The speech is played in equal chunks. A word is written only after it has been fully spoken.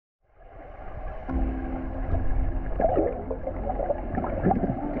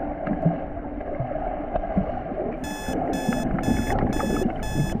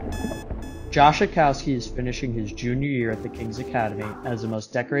Josh Zuchowski is finishing his junior year at the King's Academy as the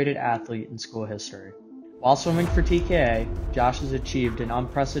most decorated athlete in school history. While swimming for TKA, Josh has achieved an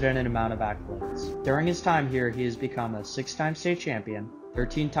unprecedented amount of accolades. During his time here, he has become a 6-time state champion,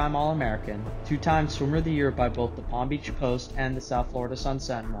 13-time All-American, 2-time Swimmer of the Year by both the Palm Beach Post and the South Florida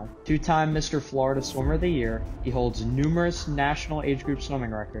Sun-Sentinel, 2-time Mr. Florida Swimmer of the Year. He holds numerous national age group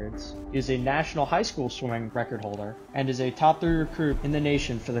swimming records. He is a national high school swimming record holder and is a top 3 recruit in the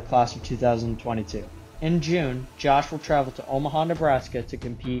nation for the class of 2022. In June, Josh will travel to Omaha, Nebraska to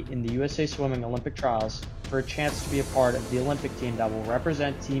compete in the USA Swimming Olympic Trials for a chance to be a part of the Olympic team that will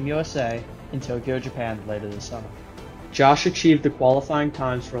represent Team USA in Tokyo, Japan later this summer. Josh achieved the qualifying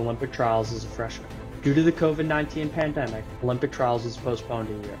times for Olympic trials as a freshman. Due to the COVID-19 pandemic, Olympic trials was postponed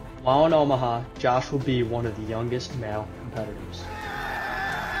a year. While in Omaha, Josh will be one of the youngest male competitors.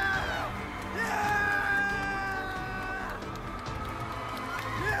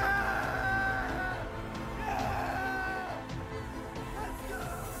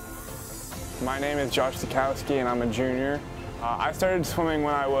 My name is Josh Zuchowski and I'm a junior. I started swimming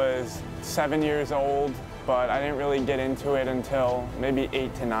when I was 7 years old, but I didn't really get into it until maybe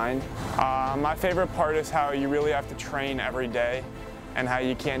 8 to 9. My favorite part is how you really have to train every day and how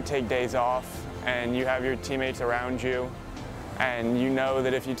you can't take days off and you have your teammates around you and you know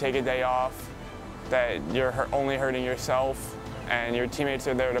that if you take a day off that you're only hurting yourself and your teammates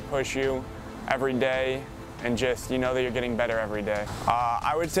are there to push you every day and just you know that you're getting better every day.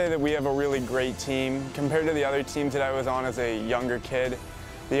 I would say that we have a really great team. Compared to the other teams that I was on as a younger kid,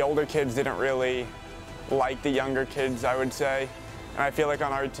 the older kids didn't really like the younger kids, I would say. And I feel like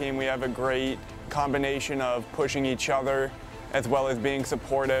on our team we have a great combination of pushing each other as well as being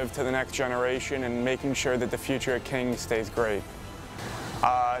supportive to the next generation and making sure that the future at King stays great.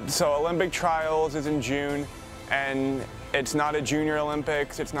 So Olympic trials is in June and it's not a junior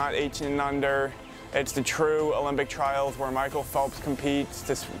Olympics, it's not 18 and under. It's the true Olympic trials where Michael Phelps competes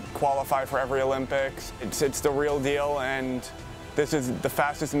to qualify for every Olympics. It's the real deal, and this is the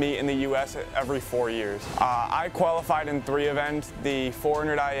fastest meet in the U.S. every 4 years. I qualified in 3 events, the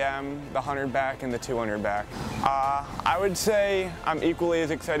 400 IM, the 100 back, and the 200 back. I would say I'm equally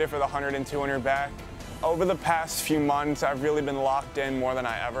as excited for the 100 and 200 back. Over the past few months, I've really been locked in more than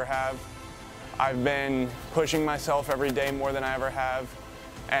I ever have. I've been pushing myself every day more than I ever have.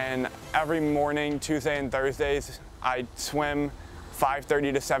 And every morning, Tuesday and Thursdays, I swim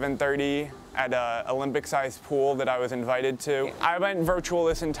 5:30 to 7:30 at an Olympic-sized pool that I was invited to. I went virtual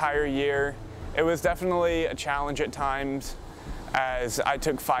this entire year. It was definitely a challenge at times as I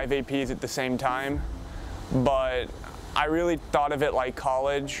took 5 APs at the same time, but I really thought of it like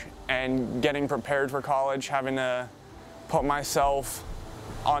college and getting prepared for college, having to put myself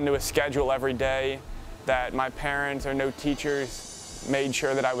onto a schedule every day that my parents or no teachers made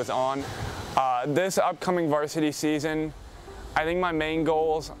sure that I was on. This upcoming varsity season, I think my main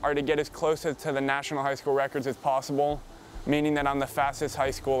goals are to get as close to the national high school records as possible, meaning that I'm the fastest high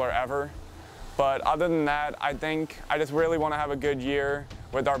schooler ever. But other than that, I think I just really want to have a good year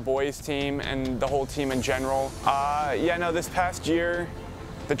with our boys team and the whole team in general. This past year,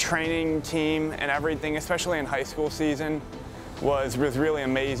 the training team and everything, especially in high school season, was really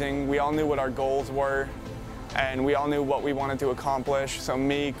amazing. We all knew what our goals were, and we all knew what we wanted to accomplish. So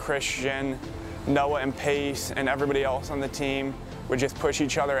me, Christian, Noah, and Pace, and everybody else on the team would just push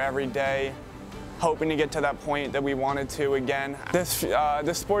each other every day, hoping to get to that point that we wanted to again. This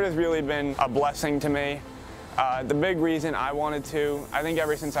sport has really been a blessing to me. The big reason I wanted to, I think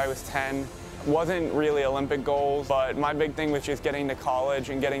ever since I was 10, wasn't really Olympic goals, but my big thing was just getting to college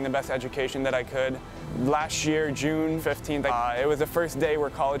and getting the best education that I could. Last year, June 15th, it was the first day where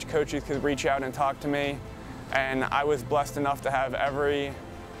college coaches could reach out and talk to me. And I was blessed enough to have every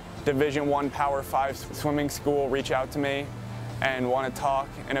Division I Power 5 swimming school reach out to me and want to talk,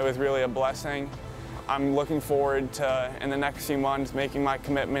 and it was really a blessing. I'm looking forward to, in the next few months, making my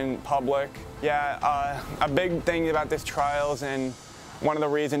commitment public. A big thing about this trials, and one of the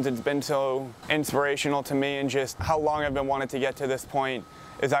reasons it's been so inspirational to me and just how long I've been wanting to get to this point,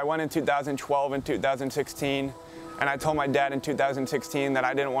 is I went in 2012 and 2016, and I told my dad in 2016 that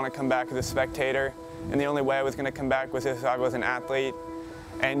I didn't want to come back as a spectator. And the only way I was going to come back was if I was an athlete.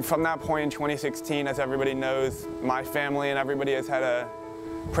 And from that point in 2016, as everybody knows, my family and everybody has had a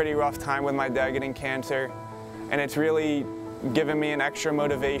pretty rough time with my dad getting cancer. And it's really given me an extra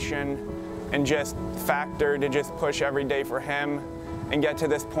motivation and just factor to just push every day for him and get to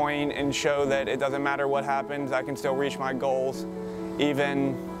this point and show that it doesn't matter what happens, I can still reach my goals,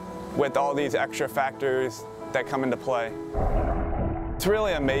 even with all these extra factors that come into play. It's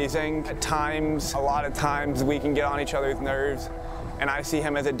really amazing. At times, a lot of times, we can get on each other's nerves and I see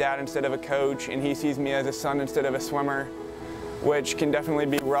him as a dad instead of a coach, and he sees me as a son instead of a swimmer, which can definitely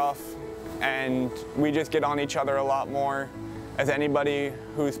be rough, and we just get on each other a lot more, as anybody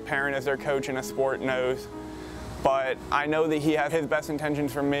whose parent is their coach in a sport knows. But I know that he has his best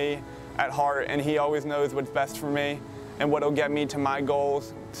intentions for me at heart, and he always knows what's best for me and what'll get me to my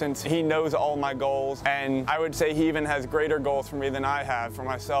goals, since he knows all my goals. And I would say he even has greater goals for me than I have for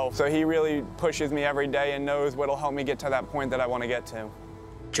myself. So he really pushes me every day and knows what'll help me get to that point that I want to get to.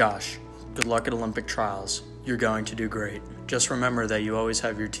 Josh, good luck at Olympic trials. You're going to do great. Just remember that you always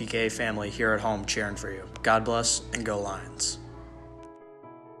have your TKA family here at home cheering for you. God bless, and go Lions.